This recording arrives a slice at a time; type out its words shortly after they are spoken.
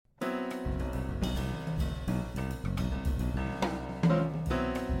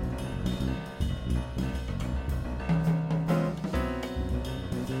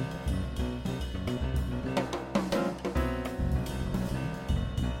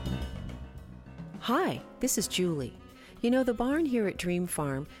Hi, this is Julie. You know, the barn here at Dream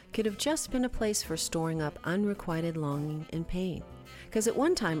Farm could have just been a place for storing up unrequited longing and pain. Because at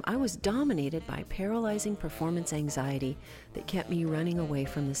one time I was dominated by paralyzing performance anxiety that kept me running away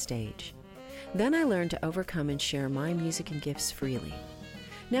from the stage. Then I learned to overcome and share my music and gifts freely.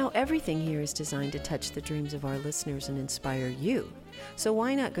 Now everything here is designed to touch the dreams of our listeners and inspire you. So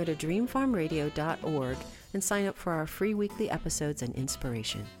why not go to dreamfarmradio.org and sign up for our free weekly episodes and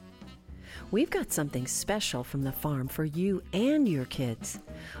inspiration. We've got something special from the farm for you and your kids.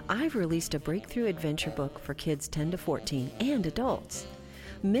 I've released a breakthrough adventure book for kids 10 to 14 and adults.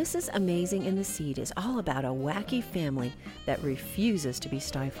 Mrs. Amazing and the Seed is all about a wacky family that refuses to be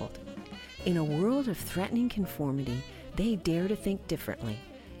stifled. In a world of threatening conformity, they dare to think differently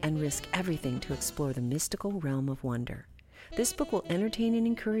and risk everything to explore the mystical realm of wonder. This book will entertain and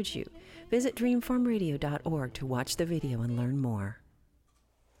encourage you. Visit dreamfarmradio.org to watch the video and learn more.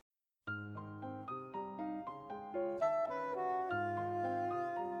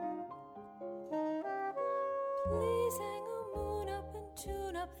 Please hang a moon up and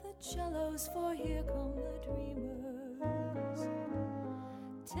tune up the cellos, for here come the dreamers.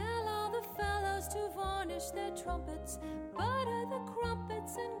 Tell all the fellows to varnish their trumpets, butter the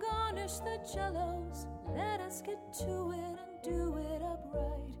crumpets and garnish the cellos. Let us get to it and do it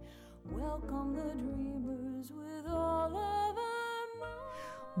upright. Welcome the dreamers with all of our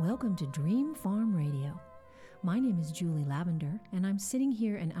might. Welcome to Dream Farm Radio. My name is Julie Lavender, and I'm sitting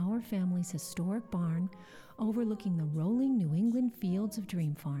here in our family's historic barn overlooking the rolling New England fields of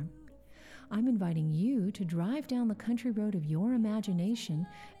Dream Farm. I'm inviting you to drive down the country road of your imagination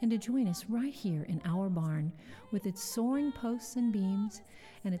and to join us right here in our barn with its soaring posts and beams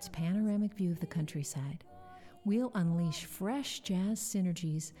and its panoramic view of the countryside. We'll unleash fresh jazz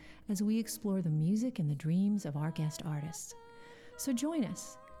synergies as we explore the music and the dreams of our guest artists. So join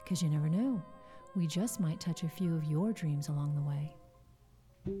us, because you never know. We just might touch a few of your dreams along the way.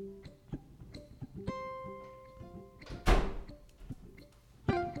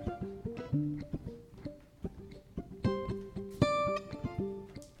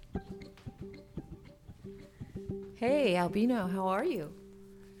 Hey, Albino, how are you?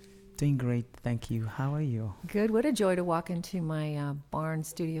 Doing great, thank you. How are you? Good. What a joy to walk into my barn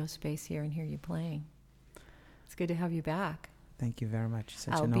studio space here and hear you playing. It's good to have you back. Thank you very much.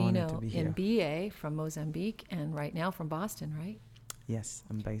 Such an honor to be here. Albino MBA from Mozambique and right now from Boston, right? Yes,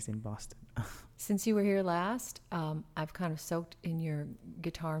 I'm based in Boston. Since you were here last, I've kind of soaked in your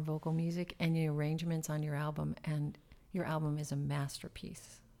guitar and vocal music and your arrangements on your album, and your album is a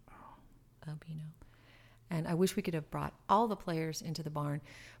masterpiece, Albino. And I wish we could have brought all the players into the barn,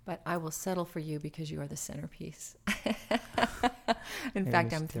 but I will settle for you because you are the centerpiece. In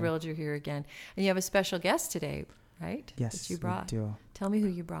fact, I'm thrilled you're here again. And you have a special guest today, right? Yes, that you brought. we do. Tell me who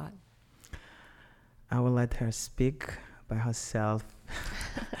you brought. I will let her speak by herself.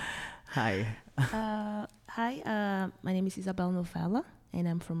 Hi. Hi, my name is Isabel Novella, and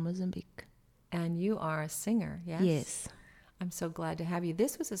I'm from Mozambique. And you are a singer, yes? Yes. I'm so glad to have you.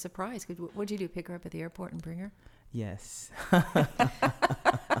 This was a surprise. What did you do, pick her up at the airport and bring her? Yes.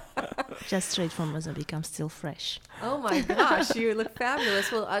 Just straight from Mozambique. I'm still fresh. Oh my gosh, you look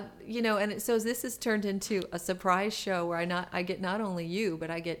fabulous. Well, and so this has turned into a surprise show where I get not only you, but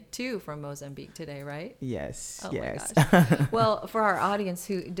I get two from Mozambique today, right? Yes, oh yes. My gosh. Well, for our audience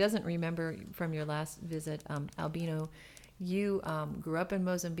who doesn't remember from your last visit, Albino, you grew up in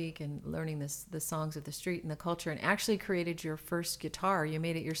Mozambique and learning the songs of the street and the culture, and actually created your first guitar. You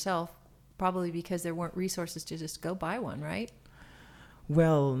made it yourself, probably because there weren't resources to just go buy one, right?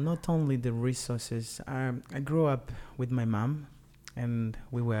 Well, not only the resources. I grew up with my mom, and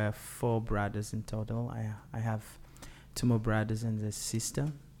we were 4 brothers in total. I have 2 more brothers and a sister.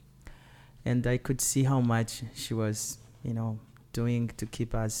 And I could see how much she was, doing to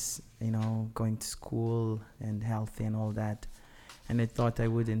keep us, going to school and healthy and all that. And I thought I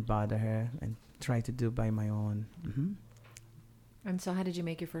wouldn't bother her and try to do by my own. Mm-hmm. And so how did you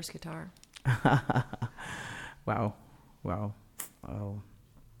make your first guitar? Wow. Oh.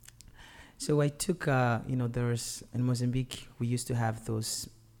 So I took, there's in Mozambique, we used to have those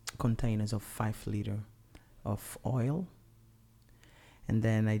containers of 5 liter of oil. And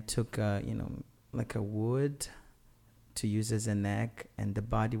then I took, like a wood to use as a neck, and the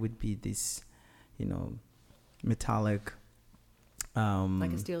body would be this, metallic.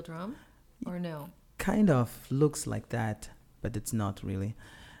 Like a steel drum, or no? Kind of looks like that, but it's not really.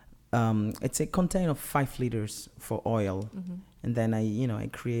 It's a container of 5 liters for oil, mm-hmm. And then I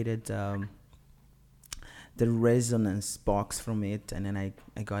created the resonance box from it, and then I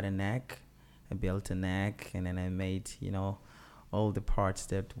got a neck. I built a neck, and then I made all the parts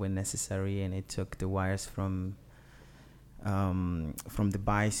that were necessary, and I took the wires from the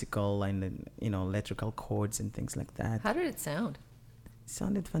bicycle and the, electrical cords and things like that. How did it sound? It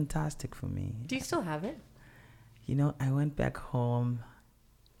sounded fantastic for me. Do you still have it? I went back home.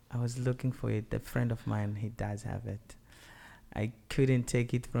 I was looking for it. A friend of mine, he does have it. I couldn't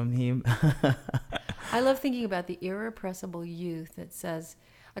take it from him. I love thinking about the irrepressible youth that says,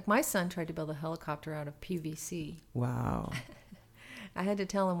 like my son tried to build a helicopter out of PVC. Wow. I had to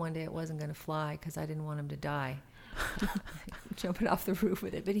tell him one day it wasn't going to fly because I didn't want him to die jumping off the roof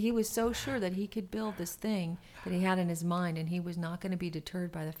with it. But he was so sure that he could build this thing that he had in his mind, and he was not going to be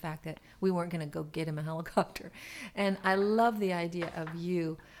deterred by the fact that we weren't going to go get him a helicopter. And I love the idea of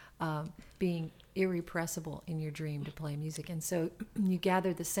you being irrepressible in your dream to play music. And so you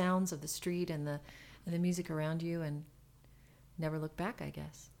gathered the sounds of the street and the music around you and never looked back, I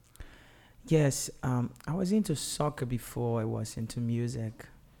guess. Yes, I was into soccer before I was into music.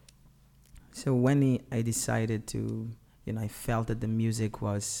 So when I decided to, I felt that the music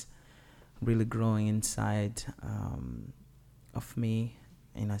was really growing inside of me,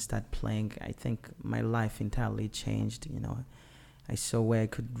 and I started playing, I think my life entirely changed, I saw where I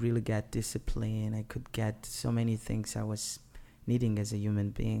could really get discipline. I could get so many things I was needing as a human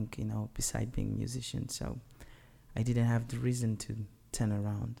being, beside being a musician. So I didn't have the reason to turn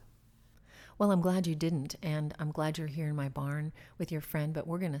around. Well, I'm glad you didn't, and I'm glad you're here in my barn with your friend, but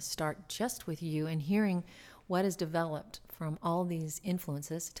we're going to start just with you and hearing what has developed from all these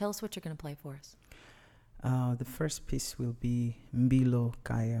influences. Tell us what you're going to play for us. The first piece will be Mbilo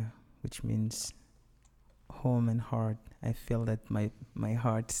Kaya, which means home and heart. I feel that my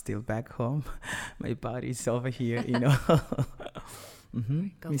heart's still back home. My body's over here, Mm-hmm.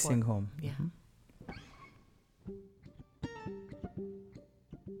 Go Missing for it. home. Yeah. Mm-hmm.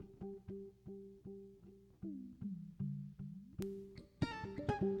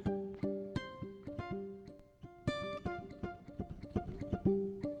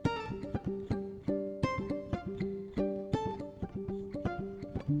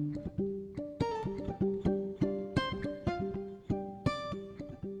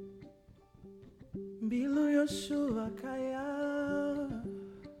 Mbilo Yoshua Kaya,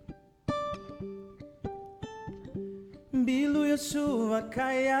 Mbilo Yoshua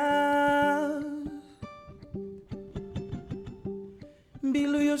Kaya,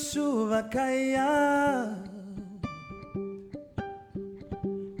 Mbilo Yoshua Kaya,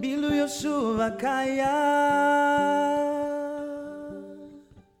 Mbilo Yoshua Kaya,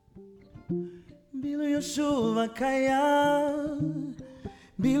 Mbilo Yoshua Kaya.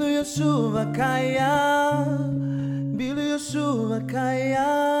 Mbilo Yoshua Kaya, Mbilo Yoshua Kaya.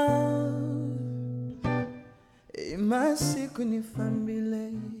 Masiku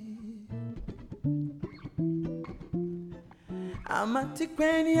nifambile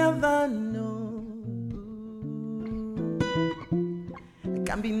amatikweni avano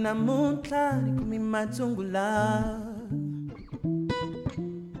kambi namuntla nikumi matungula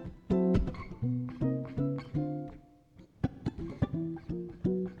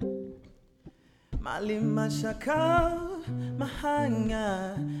Malima shaka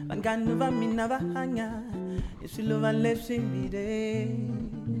mahanga banganu vamina vahanga isilova lesimbide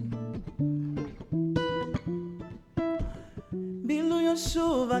Mbilo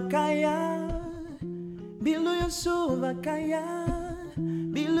Yoshua Kaya Mbilo Yoshua Kaya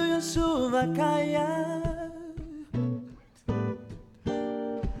Mbilo Yoshua Kaya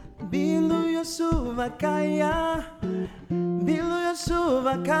Mbilo Yoshua Kaya Mbilo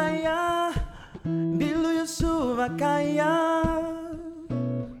Yoshua Kaya Mbilo Yoshua Kaya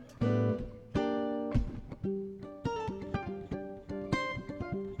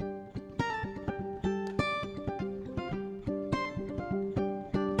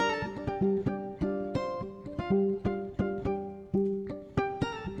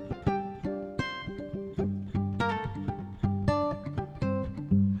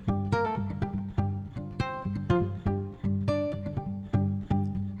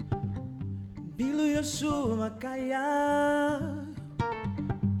Yoshua Kaya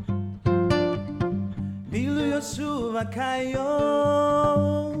Mbilo Yoshua Kaya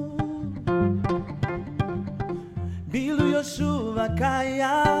Mbilo Yoshua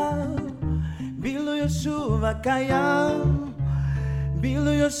Kaya Mbilo Yoshua Kaya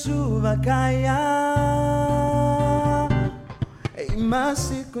Mbilo Yoshua Kaya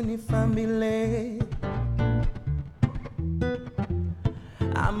Masiku nifambile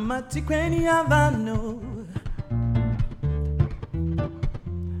amatikweni avano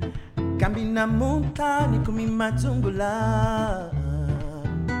kambi namuntla nikumi matungula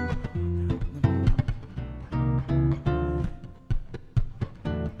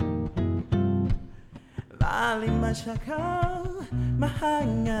bali mashaka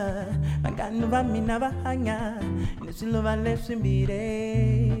mahanga baganu bamina bahanga nesilo vale simbire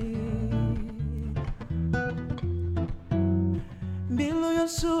Bilu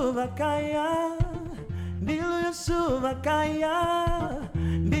Yosuva kaya Bilu Yosuva kaya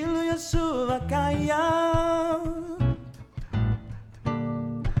Bilu Yosuva kaya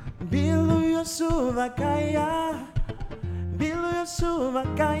Bilu Yosuva kaya Bilu Yosuva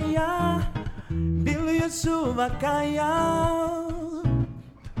kaya Bilu Yosuva kaya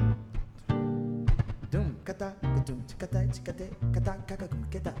Dum kata kutum kata chikate kata kaka kum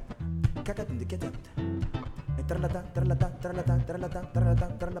keta kaka tum keta Tralata tralata tralata tralata tralata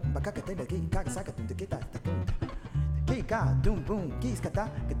tralata bakaka tena ki kaka saka tum keta ki ka dum boom ki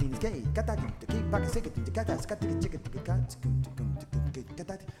skata katin ske kata tum ki baka seka tum kata skata ki chika ka tum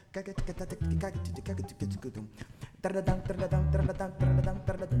kata kaka kata kaka kaka tum Tralata tralata tralata tralata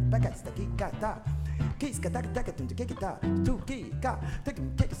tralata baka staki kata ki skata kaka tum keta tu ki ka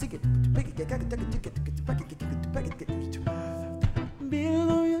takum kaka seka baka kaka kaka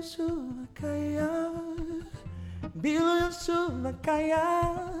Bilu Yosuva kaya Bilu Yosuva kaya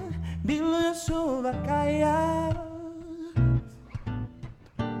Bilu Yosuva kaya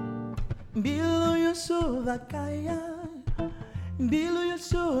Bilu Yosuva kaya Bilu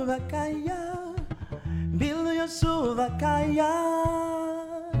Yosuva kaya Bilu Yosuva kaya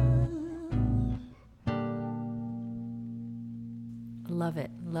Love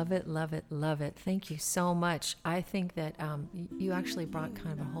it, love it, love it, love it. Thank you so much. I think that you actually brought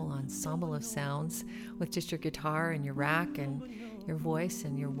kind of a whole ensemble of sounds with just your guitar and your rack and your voice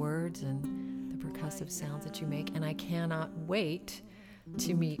and your words and the percussive sounds that you make. And I cannot wait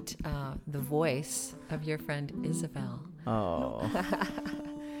to meet the voice of your friend Isabel. Oh.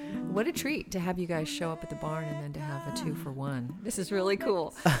 What a treat to have you guys show up at the barn and then to have a 2-for-1. This is really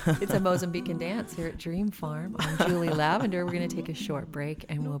cool. It's a Mozambican dance here at Dream Farm. I'm Julie Lavender. We're going to take a short break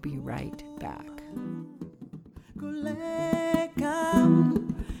and we'll be right back.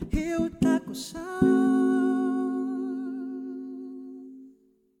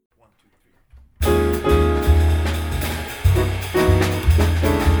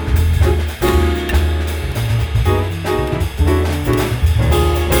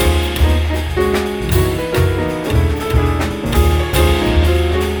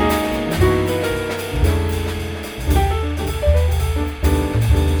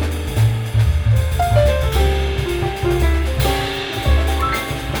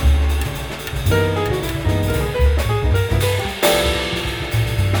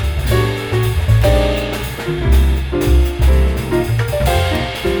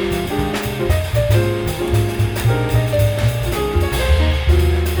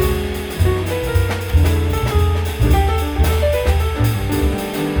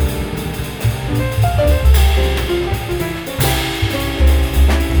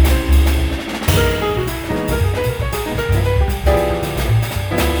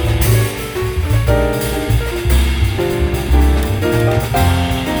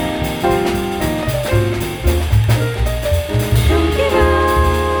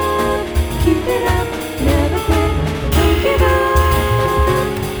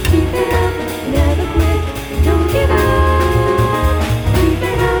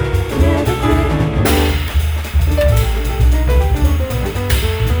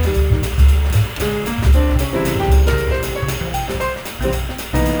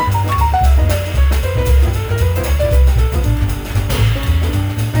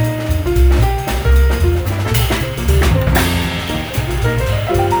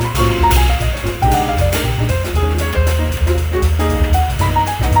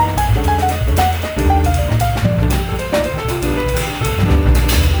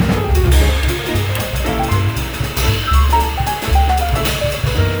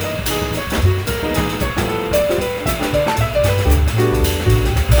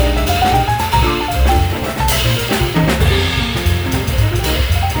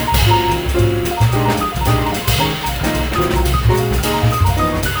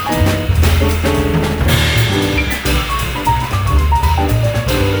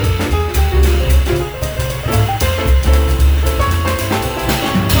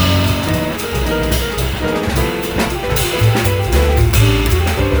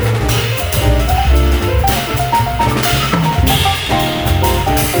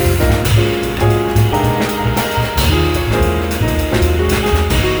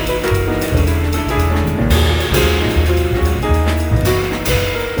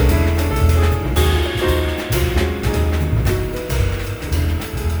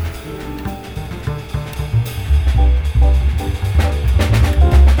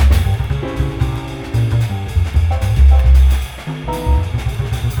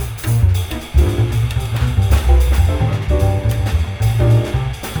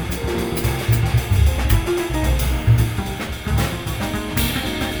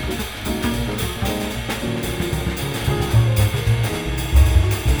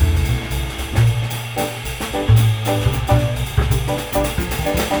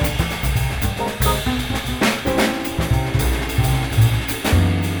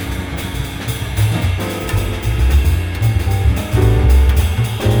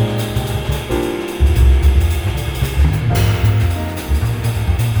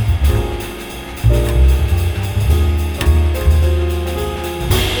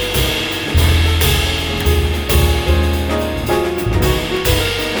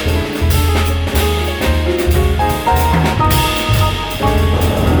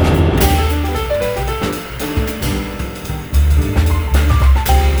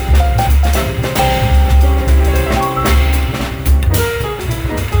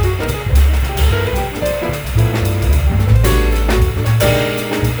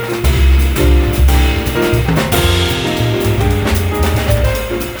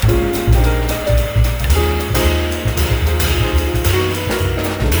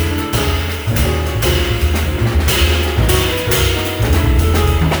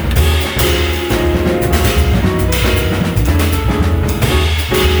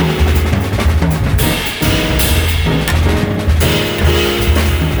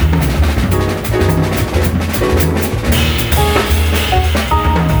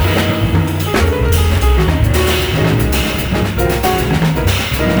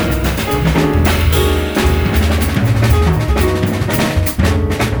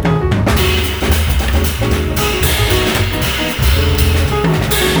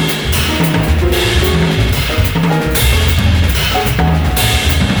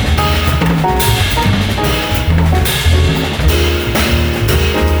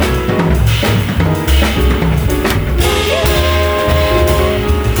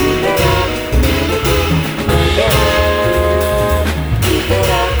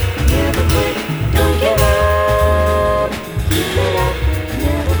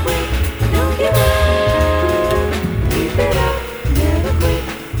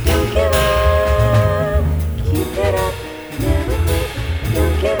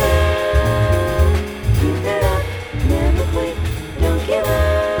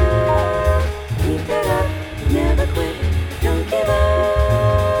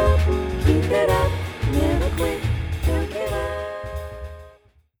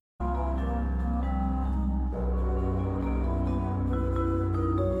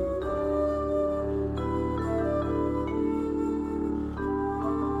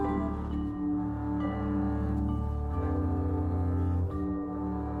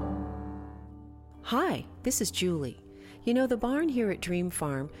 Hi, this is Julie. You know, the barn here at Dream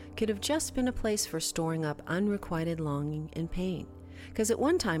Farm could have just been a place for storing up unrequited longing and pain. Because at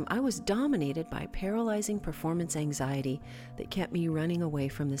one time I was dominated by paralyzing performance anxiety that kept me running away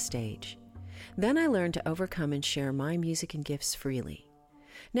from the stage. Then I learned to overcome and share my music and gifts freely.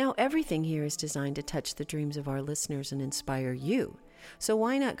 Now everything here is designed to touch the dreams of our listeners and inspire you. So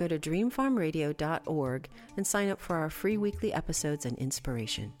why not go to dreamfarmradio.org and sign up for our free weekly episodes and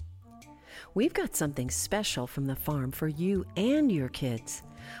inspiration. We've got something special from the farm for you and your kids.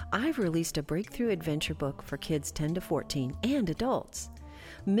 I've released a breakthrough adventure book for kids 10 to 14 and adults.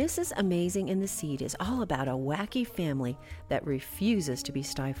 Mrs. Amazing and the Seed is all about a wacky family that refuses to be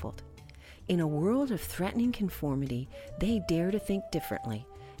stifled. In a world of threatening conformity, they dare to think differently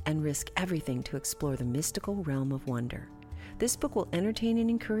and risk everything to explore the mystical realm of wonder. This book will entertain and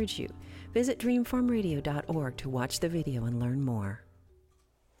encourage you. Visit dreamfarmradio.org to watch the video and learn more.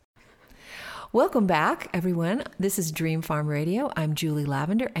 Welcome back, everyone. This is Dream Farm Radio. I'm Julie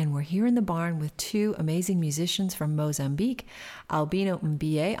Lavender, and we're here in the barn with two amazing musicians from Mozambique. Albino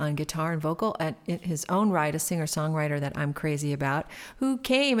Mbie on guitar and vocal, and in his own right, a singer-songwriter that I'm crazy about, who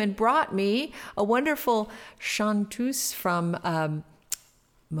came and brought me a wonderful chanteuse from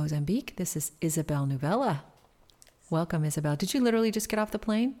Mozambique. This is Isabel Novella. Welcome, Isabel. Did you literally just get off the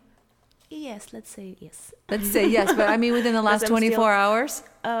plane? Yes, let's say yes. Let's say yes, but I mean within the last 24 hours?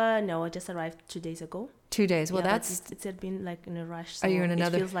 No, I just arrived 2 days ago. 2 days. Well, yeah, that's... It's been like in a rush. So are you in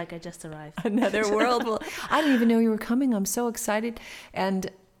another... It feels like I just arrived. Another world. Well, I didn't even know you were coming. I'm so excited.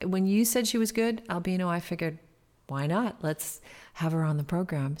 And when you said she was good, Albino, I figured, why not? Let's have her on the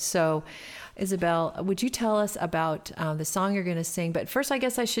program. So, Isabel, would you tell us about the song you're going to sing? But first, I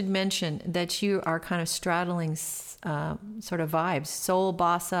guess I should mention that you are kind of straddling sort of vibes. Soul,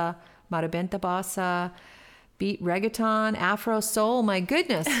 bossa, marabenta bossa, beat, reggaeton, Afro soul. My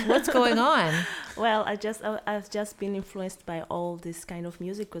goodness, what's going on? Well, I've just been influenced by all this kind of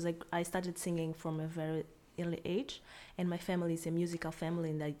music because I started singing from a very early age, and my family is a musical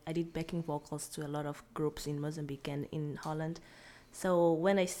family, and I did backing vocals to a lot of groups in Mozambique and in Holland. So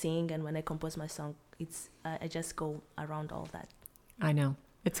when I sing and when I compose my song, I just go around all that. I know.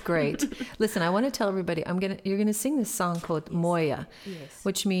 It's great. Listen, I want to tell everybody you're gonna sing this song called Moya, yes,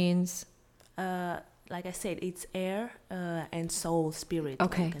 which means like I said, it's air and soul, spirit.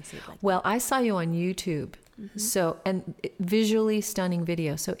 Okay. You can say it like well, I saw you on YouTube, so and visually stunning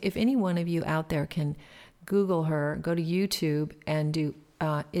video. So if any one of you out there can Google her, go to YouTube and do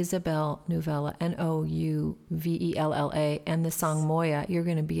Isabel Novella, Nouvella, and the song Moya, you're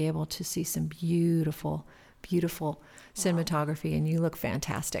going to be able to see some beautiful, beautiful cinematography, and you look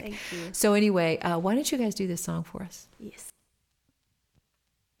fantastic. Thank you. So anyway, why don't you guys do this song for us? Yes.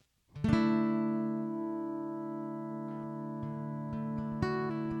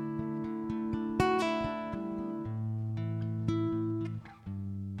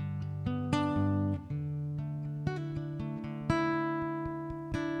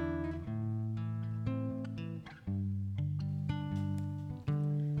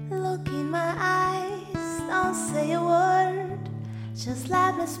 Look in my eyes, don't say a word, just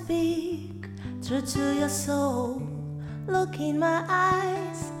let me speak true to your soul. Look in my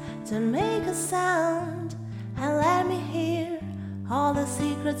eyes, don't make a sound, and let me hear all the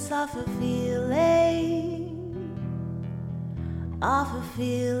secrets of a feeling, of a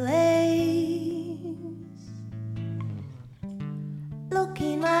feelings. Look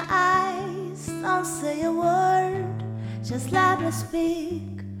in my eyes, don't say a word, just let me speak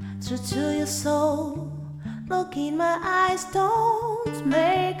true to your soul. Look in my eyes, don't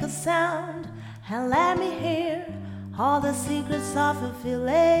make a sound, and let me hear all the secrets of a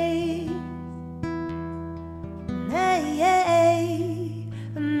feeling. Hey, hey,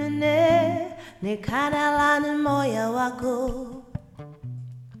 nikana ni moyo wako,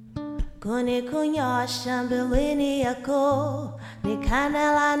 kunikunyosha mbeleni yako,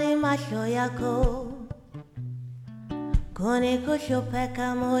 nikana ni macho yako,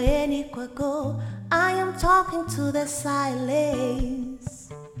 kunikushopeka moyoni kwako. I am talking to the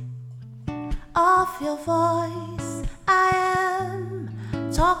silence of your voice. I am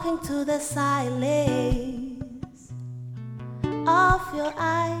talking to the silence of your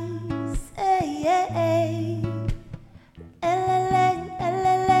eyes. Hey, hey, hey. Elele,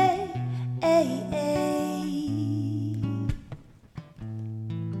 elele, hey, hey.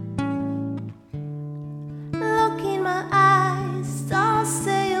 Look in my eyes, don't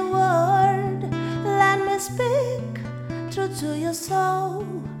say a word, let me speak true to your soul.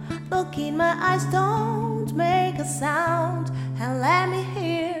 Look in my eyes, don't make a sound, and let me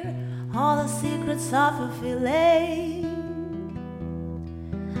hear all the secrets of a feeling.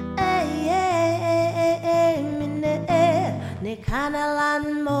 Hey, hey, hey.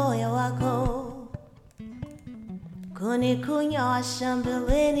 nikanalan moyo wako, kunikunyosha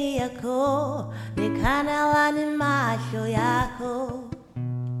mbeleni yako, nikanalan macho yako,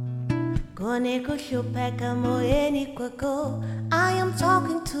 kunikushupeka moyoni kwako. I am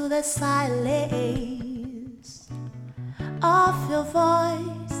talking to the silence of your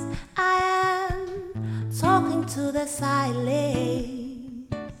voice. I am talking to the silence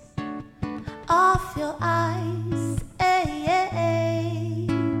of your eyes. Hey, hey, hey.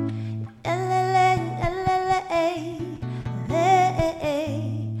 Elele, elele, hey. Hey, hey,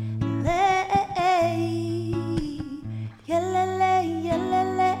 hey. Hey, yelele,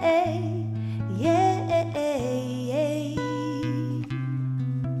 yelele, hey. Yeah,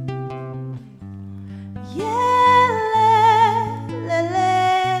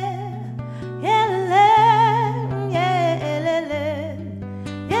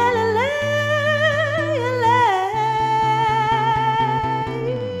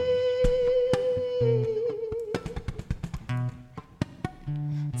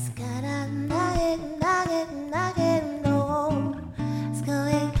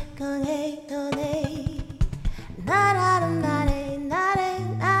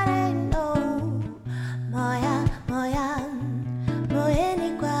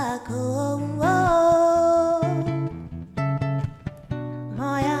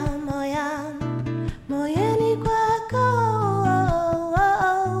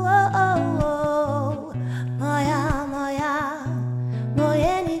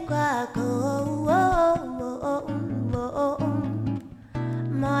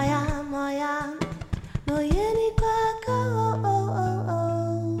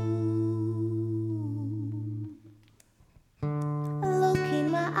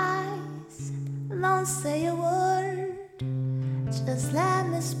 Don't say a word, just let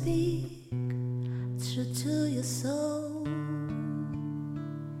me speak true to your soul.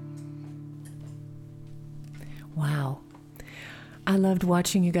 Wow. I loved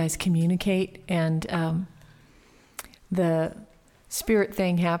watching you guys communicate, and the spirit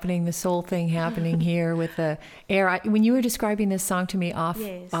thing happening, the soul thing happening here with the air. When you were describing this song to me off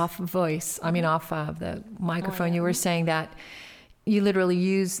voice, I mean off the microphone, you were saying that you literally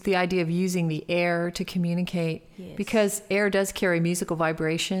use the idea of using the air to communicate, because air does carry musical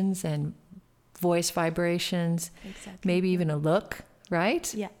vibrations and voice vibrations, maybe even a look,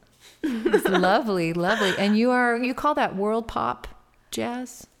 right? Yeah. It's lovely, lovely. And you call that world pop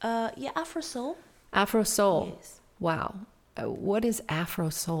jazz? Yeah, Afro soul. Afro soul. Yes. Wow. What is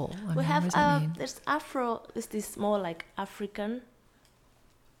Afro soul? We have there's Afro is this more like African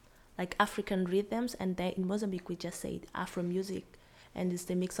rhythms, and then in Mozambique we just say Afro music, and it's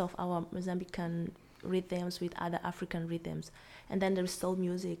the mix of our Mozambican rhythms with other African rhythms. And then there's soul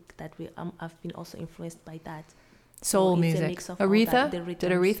music that we have been also influenced by that. Soul so music. Mix of Aretha?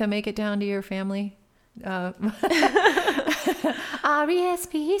 Did Aretha make it down to your family?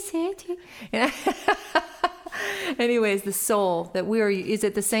 R-E-S-P-E-C-T. Anyways, the soul that is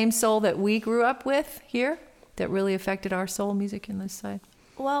it the same soul that we grew up with here that really affected our soul music in this side?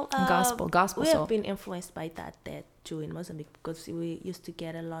 Well, gospel we soul. have been influenced by that there too in Mozambique, because we used to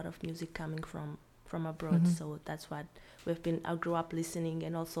get a lot of music coming from abroad. Mm-hmm. So that's what I grew up listening.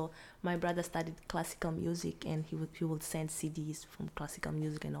 And also my brother studied classical music, and he would send CDs from classical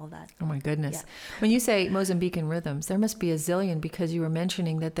music and all that. Oh my goodness. Yeah. When you say Mozambican rhythms, there must be a zillion, because you were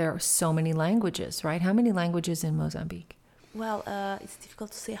mentioning that there are so many languages, right? How many languages in Mozambique? Well, it's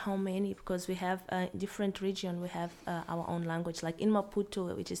difficult to say how many, because we have different region. We have our own language. Like in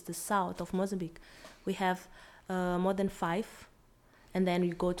Maputo, which is the south of Mozambique, we have more than 5. And then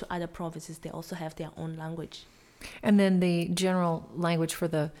you go to other provinces, they also have their own language. And then the general language for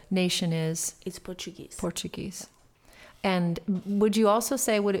the nation is? It's Portuguese. Portuguese. And would you also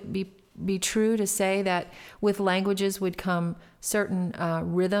say, would it be true to say that with languages would come certain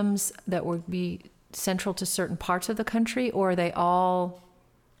rhythms that would be central to certain parts of the country, or are they all?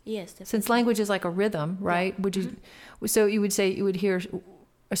 Yes, definitely. Since language is like a rhythm, right? Yeah. Would you? So you would say you would hear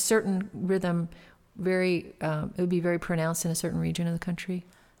a certain rhythm it would be very pronounced in a certain region of the country?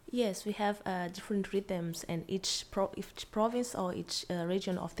 Yes, we have different rhythms, and each province or each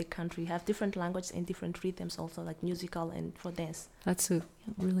region of the country have different languages and different rhythms also, like musical and for dance. That's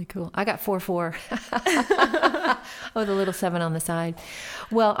really cool. I got 4/4. With a little 7 on the side.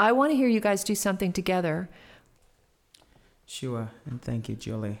 Well, I want to hear you guys do something together. Sure, and thank you,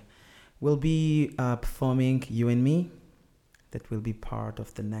 Julie. We'll be performing You and Me. That will be part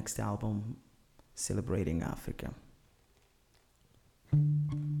of the next album, Celebrating Africa.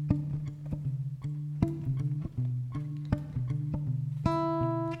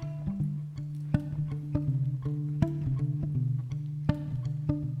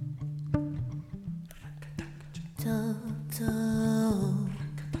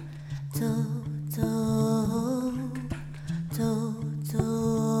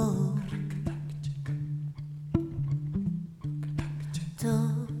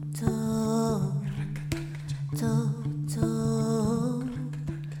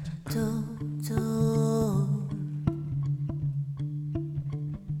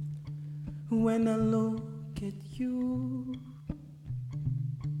 when I look at you.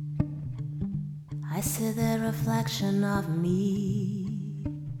 I see the reflection of me,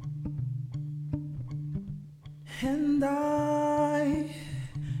 and I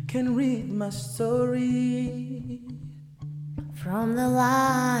can read my story from the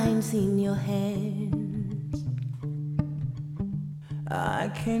lines in your hands. I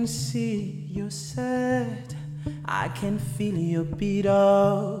can see you're sad, I can feel your beat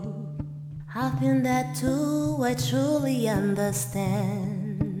up. I've been there too, I truly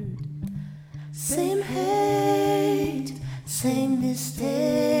understand. Same hate, same mistake,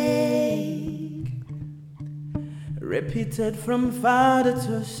 repeated from father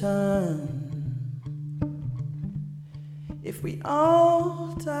to son. If we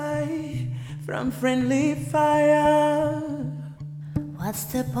all die from friendly fire, what's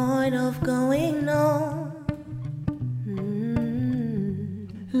the point of going on?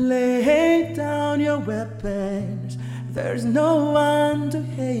 Lay down your weapons, there's no one to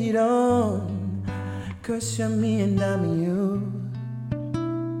hate on, 'cause you're me and I'm you.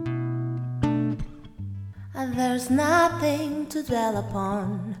 There's nothing to dwell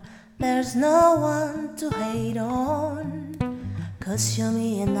upon, there's no one to hate on, 'cause you're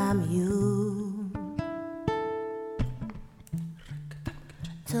me and I'm you.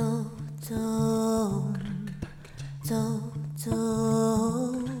 Do, do, do,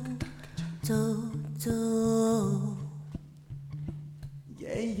 do, do, do.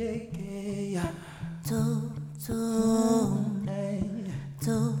 Yeah, yeah, yeah. Do, do, Hey.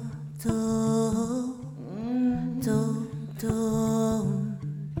 do, do, do, do.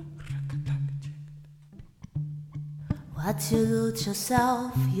 What you do to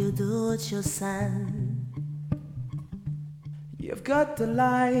yourself, you do to your son. You've got the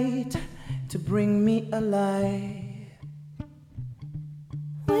light to bring me alive.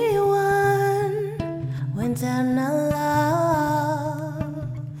 We won when down love,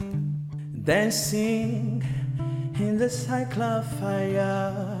 Dancing in the cycle of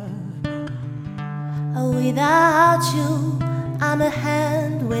fire. without you, I'm a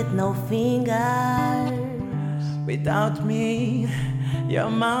hand with no fingers. Without me, your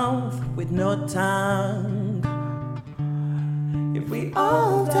mouth with no tongue. If we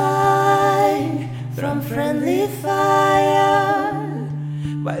all die from friendly fire,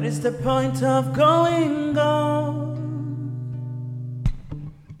 what is the point of going on?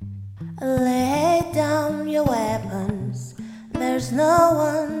 Lay down your weapons, there's no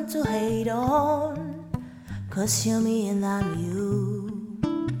one to hate on, 'cause you're me and I'm you.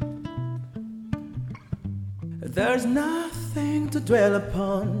 There's nothing to dwell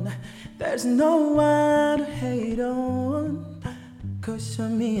upon, there's no one to hate on, 'cause you're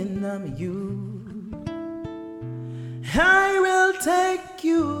me and I'm you. I will take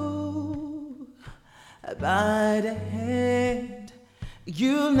you by the hand,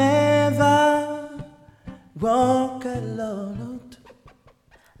 you'll never walk alone.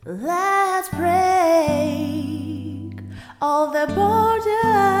 Let's break all the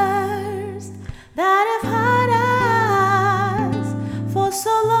borders that have had us for so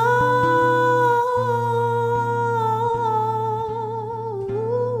long.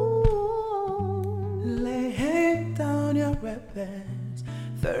 Lay down your weapons,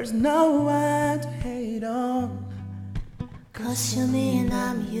 there's no one to hate on, 'Cause you're me and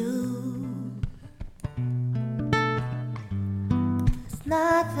I'm you. There's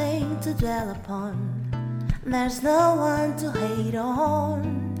nothing to dwell upon, there's no one to hate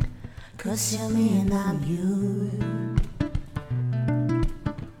on, 'cause you're me and I'm you.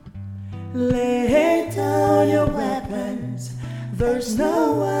 Lay down your weapons, there's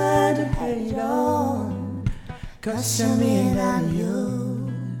no one to hate on, 'cause you're me and I'm you.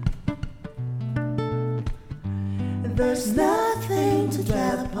 There's nothing to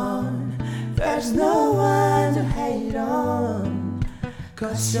dwell upon, there's no one to hate on,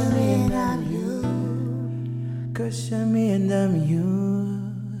 'cause you're me and I'm you. 'Cause you're me and I'm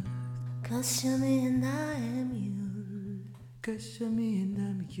you. 'Cause you're me and I am you. 'Cause you're me and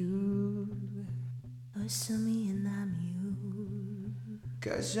I'm you. 'Cause you're me and I'm you.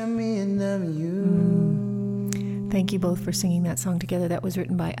 'Cause you're me and I'm you. Thank you both for singing that song together. That was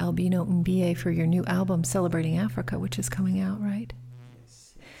written by Albino Mbie for your new album, Celebrating Africa, which is coming out, right?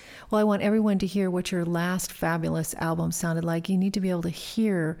 Yes. Well, I want everyone to hear what your last fabulous album sounded like. You need to be able to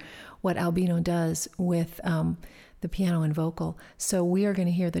hear what Albino does with the piano and vocal. So we are going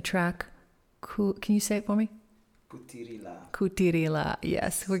to hear the track, can you say it for me? Kutirila. Kutirila.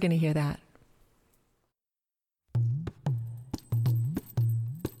 Yes, we're going to hear that.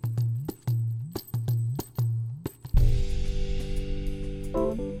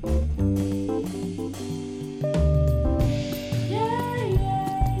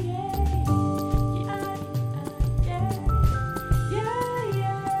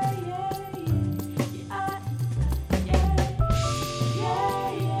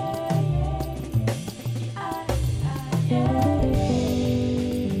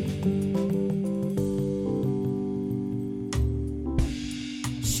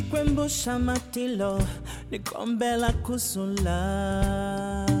 Shikwembusha matilo nikombela kusula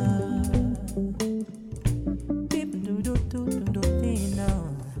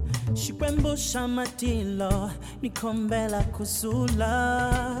Shikwembusha matilo nikombela kusula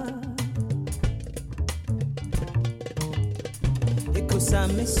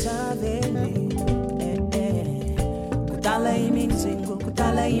Ikusame sabeni Kutala iminzingo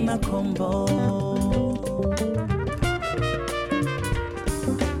kutala imakombo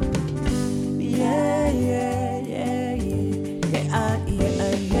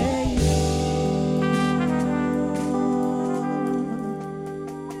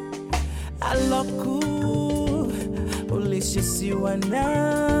Aloku ulishisiwana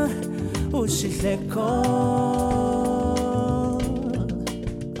ushileko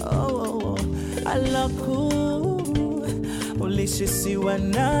Aloku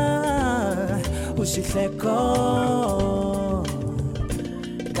ulishisiwana ushileko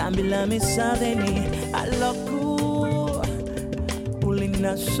Kambila misadeni aloku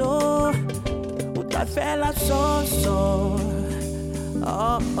ulinaso utafela so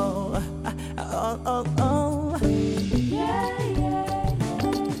Oh oh oh oh oh yeah yeah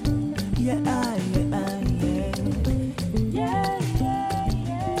yeah yeah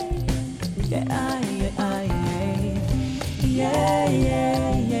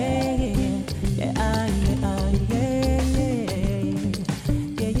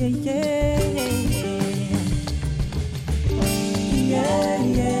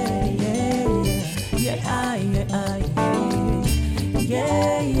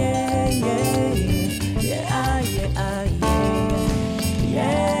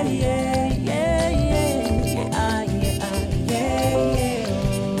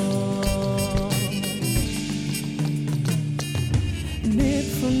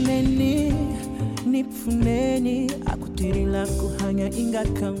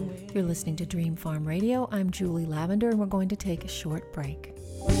You're listening to Dream Farm Radio. I'm Julie Lavender, and we're going to take a short break.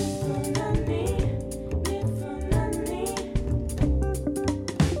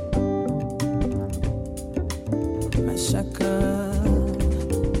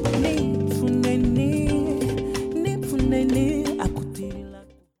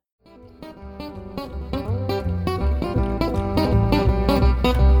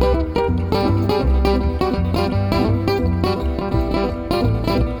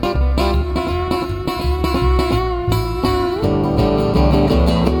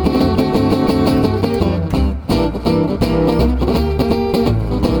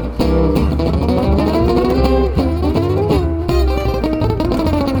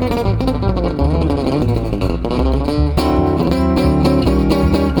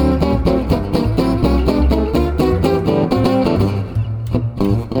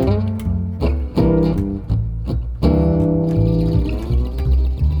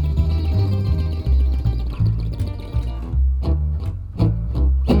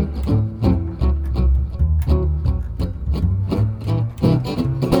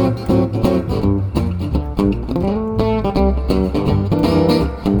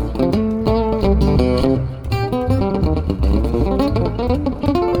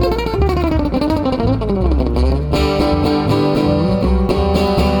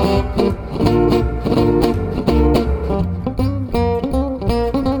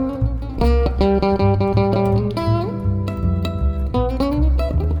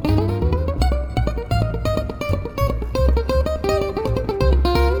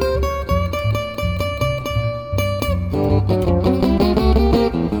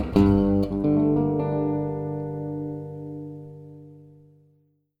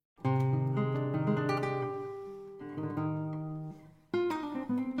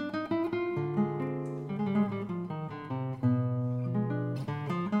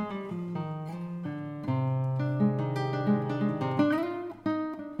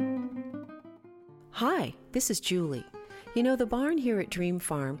 Hi, this is Julie. You know, the barn here at Dream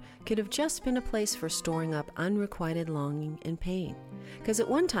Farm could have just been a place for storing up unrequited longing and pain. Because at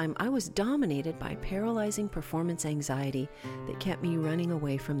one time I was dominated by paralyzing performance anxiety that kept me running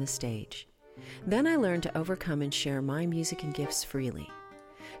away from the stage. Then I learned to overcome and share my music and gifts freely.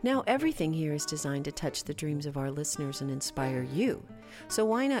 Now everything here is designed to touch the dreams of our listeners and inspire you. So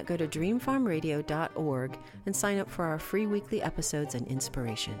why not go to dreamfarmradio.org and sign up for our free weekly episodes and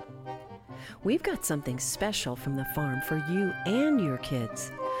inspiration. We've got something special from the farm for you and your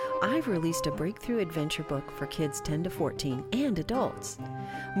kids. I've released a breakthrough adventure book for kids 10 to 14 and adults.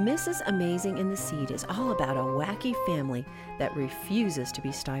 Mrs. Amazing in the Seed is all about a wacky family that refuses to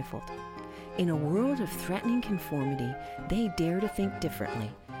be stifled. In a world of threatening conformity, they dare to think differently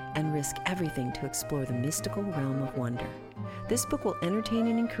and risk everything to explore the mystical realm of wonder. This book will entertain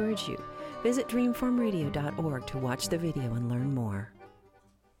and encourage you. Visit dreamfarmradio.org to watch the video and learn more.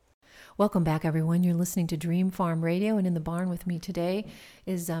 Welcome back, everyone. You're listening to Dream Farm Radio, and in the barn with me today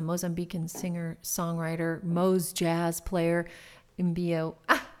is Mozambican singer-songwriter, Mo's jazz player, Albino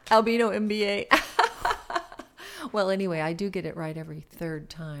MBA. Well, anyway, I do get it right every third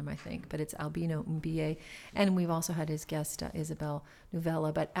time, I think, but it's Albino MBA. And we've also had his guest, Isabel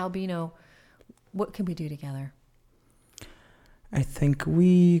Novella. But Albino, what can we do together? I think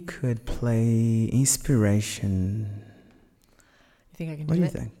we could play Inspiration. You think I can What do do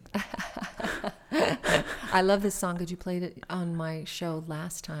it? you think? I love this song because you played it on my show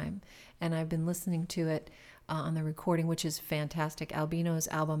last time, and I've been listening to it on the recording, which is fantastic. Albino's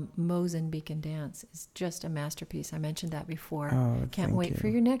album Mozambican Dance is just a masterpiece. I mentioned that before. Oh, Can't wait for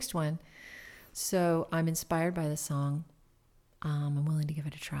your next one. So I'm inspired by the song. I'm willing to give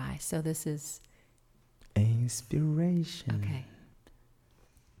it a try. So this is Inspiration. okay.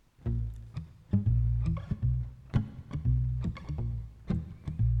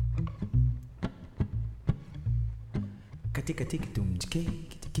 Katika tika tum tike,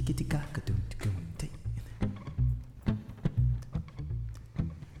 kitiki tika katum tikum te.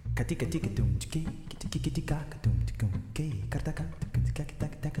 Katika tika tum tike, kitiki tika katum tikum ke. Kartaka tika tika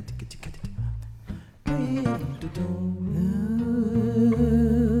tika tika tika tika.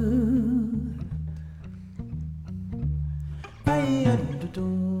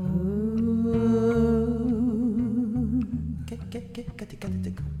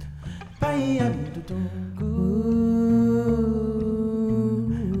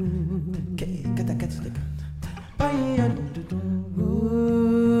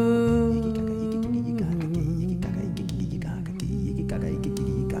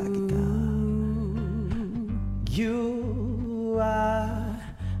 You are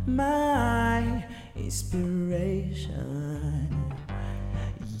my inspiration.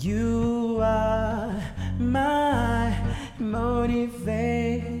 You are my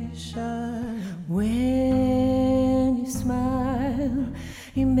motivation. When you smile,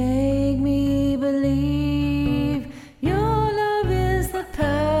 you make me believe your love is the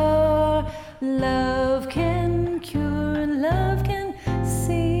power. Love can cure and love can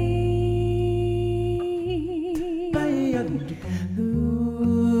save.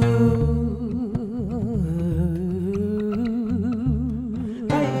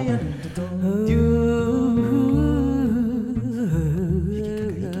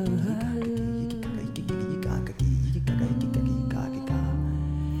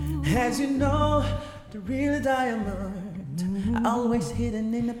 As you know, the real diamond always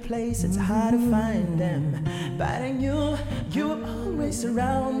hidden in a place it's hard to find them. But I knew you were always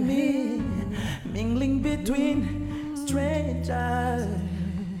around me, mingling between strangers.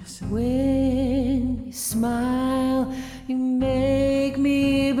 When you smile, you make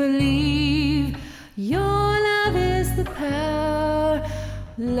me believe your love is the power.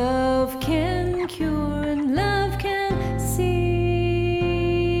 Love can cure and love can save.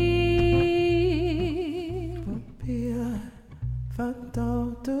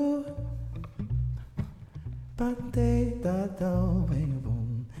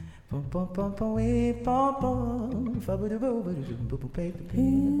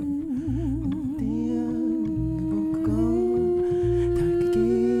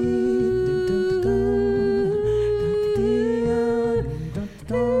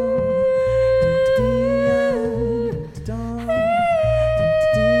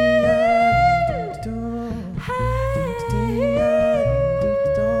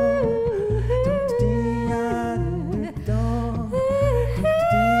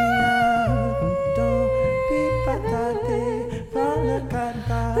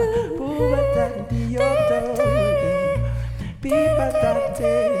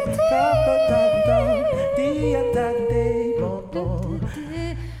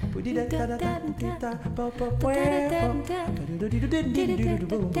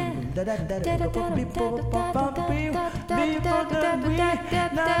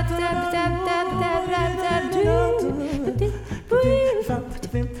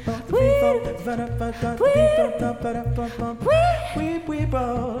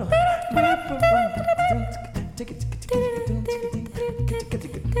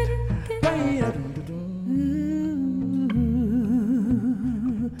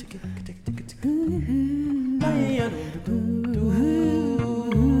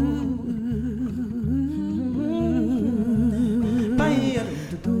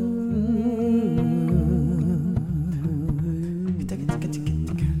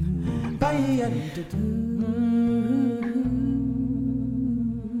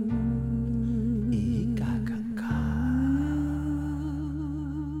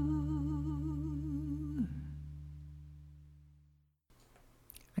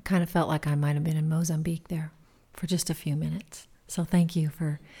 I kind of felt like I might have been in Mozambique there for just a few minutes. So thank you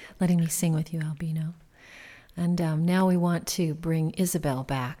for letting me sing with you, Albino. And now we want to bring Isabel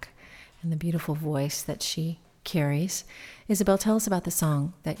back and the beautiful voice that she carries. Isabel, tell us about the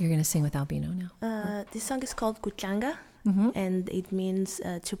song that you're going to sing with Albino now. This song is called Kuchanga, and it means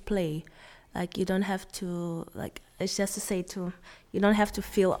to play. Like, you don't have to, like, it's just to say you don't have to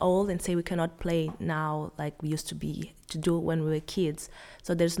feel old and say we cannot play now like we used to do when we were kids.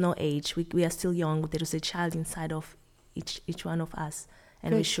 So there's no age. We are still young. There is a child inside of each one of us.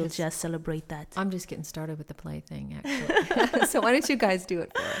 And we should just celebrate that. I'm just getting started with the play thing, actually. So why don't you guys do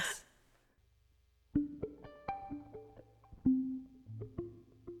it for us?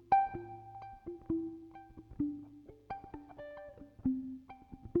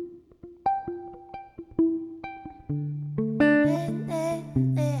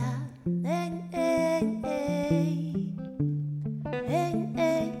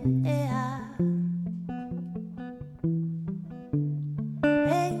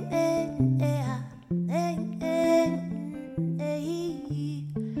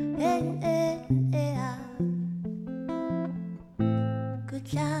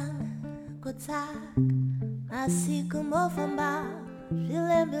 Masiku mofamba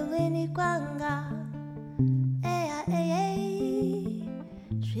zvilembilini kwanga eya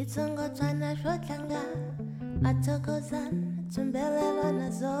zvitsongotswana zvotlanga matokozana tumbelelwa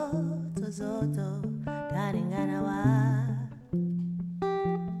nazoto taringanawa.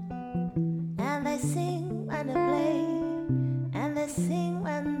 And they sing when they play, and they sing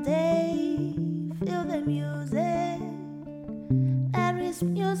when they feel the music. There is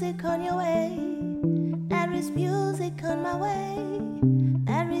music on your way, there is music on my way,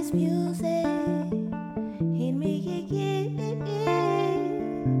 there is music in me.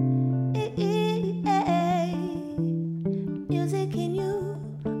 Music in you,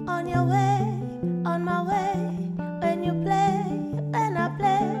 on your way, on my way. When you play, when I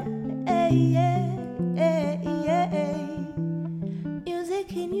play,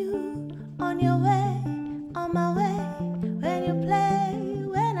 music in you, on your way, on my way. When you play,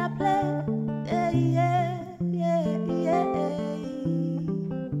 when I play,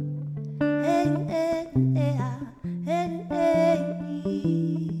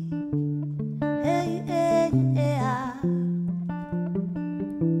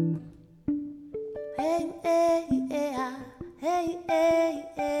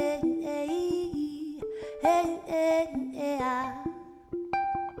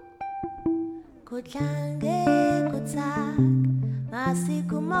 Kutlange kutsak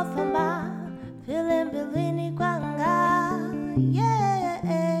masiku mofamba filimbilini kwanga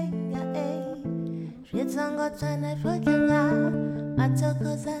zvitsongotswana zvotlanga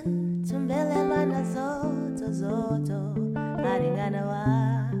matokozana tumbelelwa nazoto aringanawa.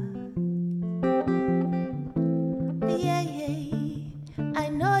 I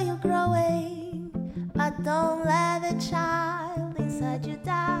know you're growing, but don't let the child inside you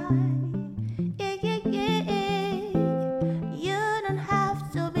die. You don't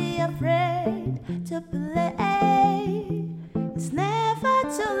have to be afraid to play. It's never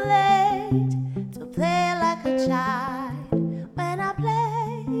too late to play like a child. When I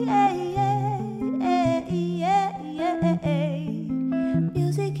play,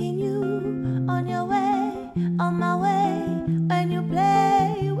 music in you, on your way, on my way. When you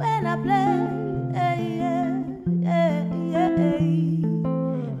play, when I play,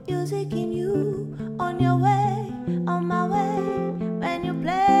 music in you, on your way, on my way. When you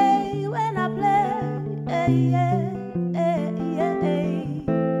play, when I play,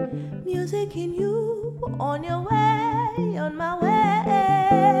 music in you, on your way, on my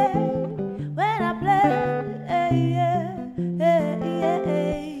way. When I play,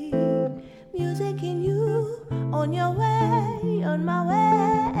 music in you, on your way, on my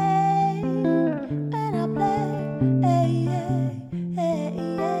way. When I play,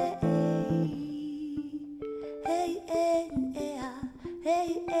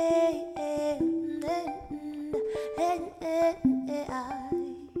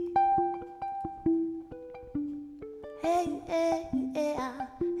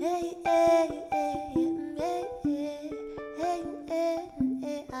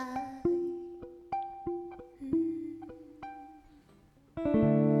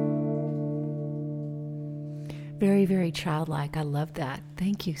 Very, very childlike. I love that.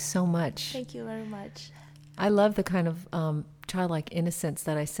 Thank you so much. Thank you very much. I love the kind of childlike innocence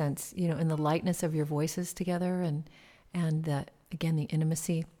that I sense, in the lightness of your voices together, and the, again, the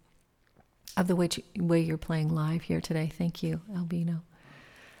intimacy of the way you're playing live here today. Thank you, Albino.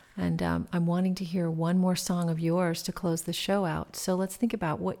 And I'm wanting to hear one more song of yours to close the show out. So let's think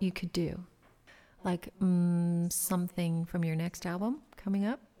about what you could do. Like something from your next album coming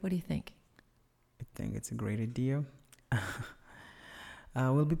up. What do you think? I think it's a great idea.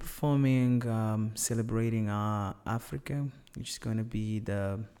 We'll be performing Celebrating Africa, which is going to be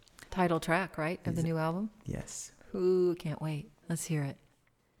the title track, right, of the new album? Yes. Ooh, can't wait. Let's hear it.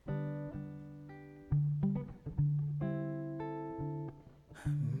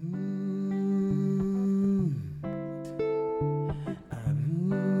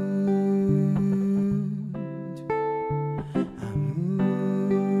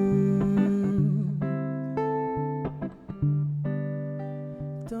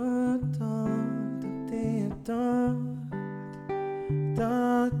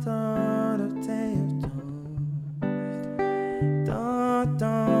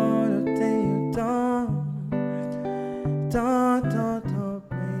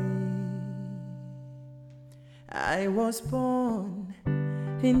 I was born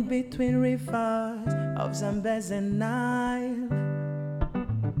in between rivers of Zambezi and Nile,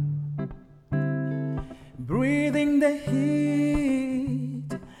 breathing the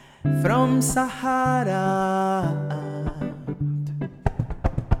heat from Sahara,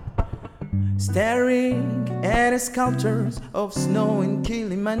 staring at the sculptures of snow in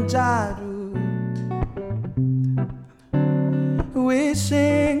Kilimanjaro,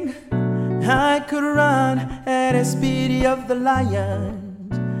 wishing I could run at the speed of the lion.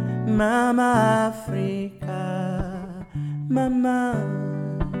 Mama Africa, Mama,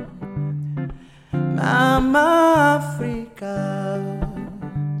 Mama Africa,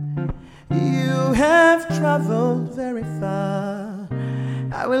 you have traveled very far.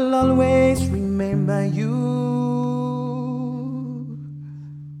 I will always remember you.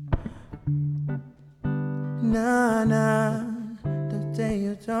 Na na, the day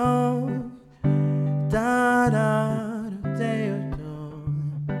you don't. Da da da da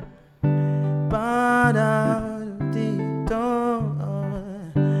ba da di do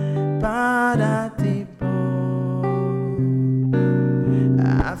ba da di bo.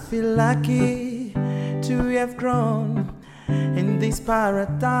 I feel lucky to have grown in this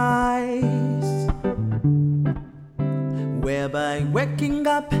paradise, whereby waking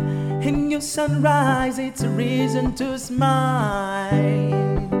up in your sunrise, it's a reason to smile.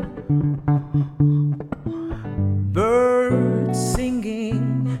 Birds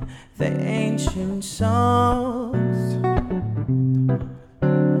singing the ancient songs,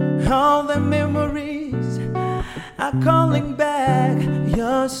 all the memories are calling back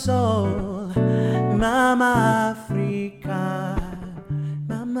your soul. Mama Africa,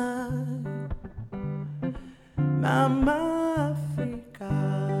 Mama, Mama Africa,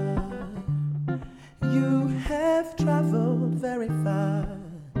 you have traveled very far.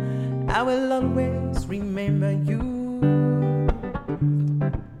 I will always remember you.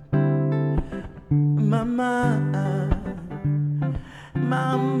 Mama,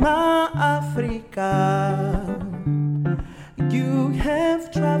 Mama Africa, you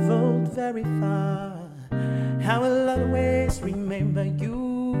have traveled very far. I will always remember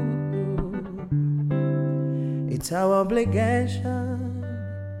you. It's our obligation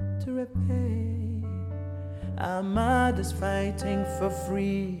to repay our mothers fighting for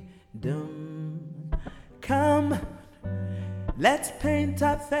freedom. Come, let's paint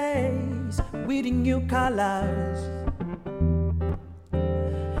our face with new colors.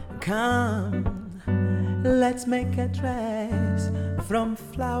 Come, let's make a dress from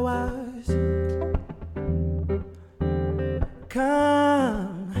flowers.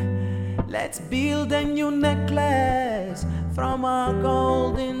 Come, let's build a new necklace from our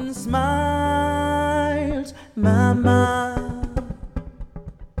golden smiles. Mama,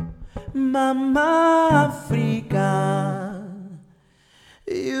 Mama Africa,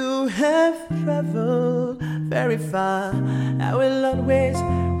 you have traveled very far. I will always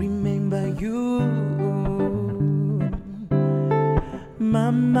remember you.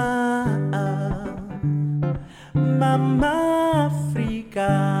 Mama, Mama Africa,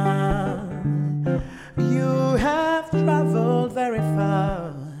 you have traveled very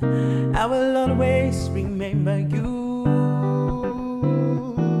far. I will always remember you.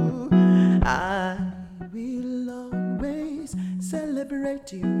 I will always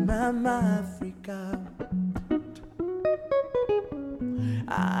celebrate you, Mama Africa.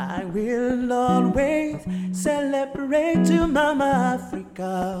 I will always celebrate you, Mama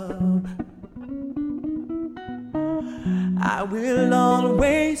Africa. I will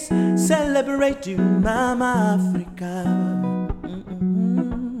always celebrate you, Mama Africa.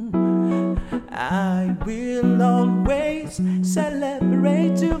 I will always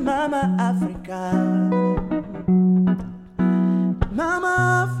celebrate you, Mama Africa.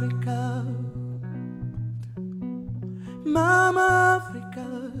 Mama Africa. Mama Africa.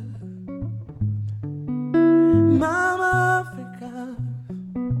 Mama Africa.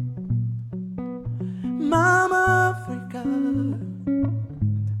 Mama Africa.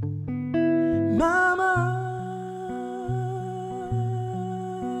 Mama.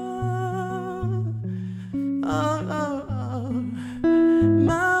 Oh, oh, oh.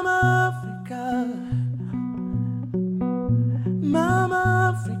 Mama Africa. Mama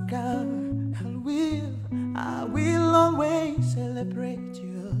Africa. I will always celebrate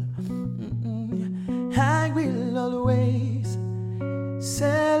you. I will always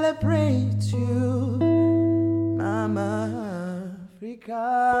celebrate you, Mama Africa.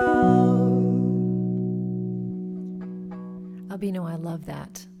 Albino, I love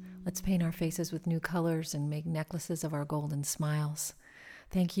that. Let's paint our faces with new colors and make necklaces of our golden smiles.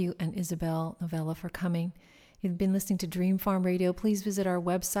 Thank you and Isabel Novella for coming. You've been listening to Dream Farm Radio. Please visit our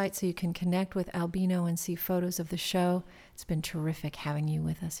website so you can connect with Albino and see photos of the show. It's been terrific having you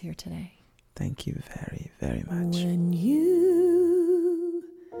with us here today. Thank you very, very much. When you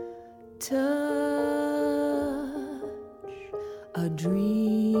touch a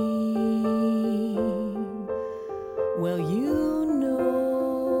dream, well, you know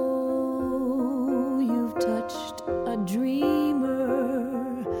you've touched a dreamer.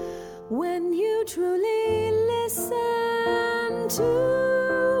 When you truly listen to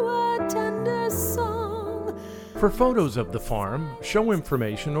a tender song. For photos of the farm, show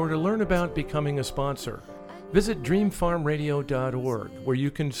information, or to learn about becoming a sponsor, visit dreamfarmradio.org, where you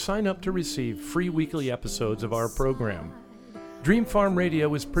can sign up to receive free weekly episodes of our program. Dream Farm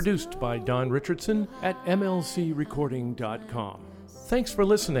Radio is produced by Don Richardson at mlcrecording.com. Thanks for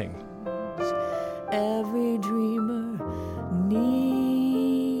listening. Every dreamer needs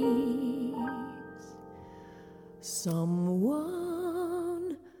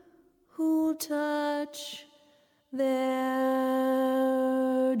someone who'll touch their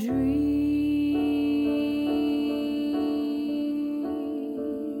dreams.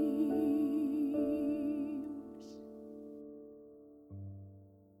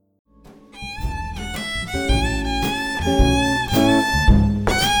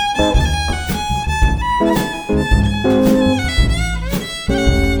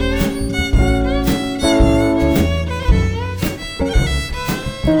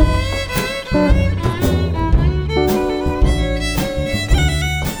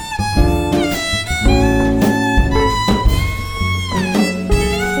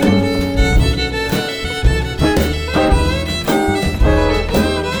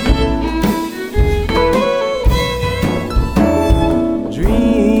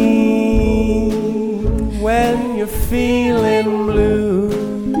 Feeling blue,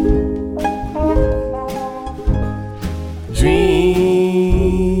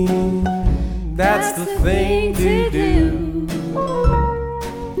 dream, that's the thing to do.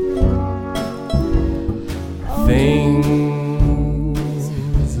 Things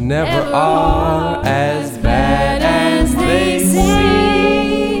never are as bad as they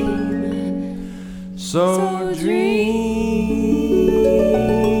seem, so dream.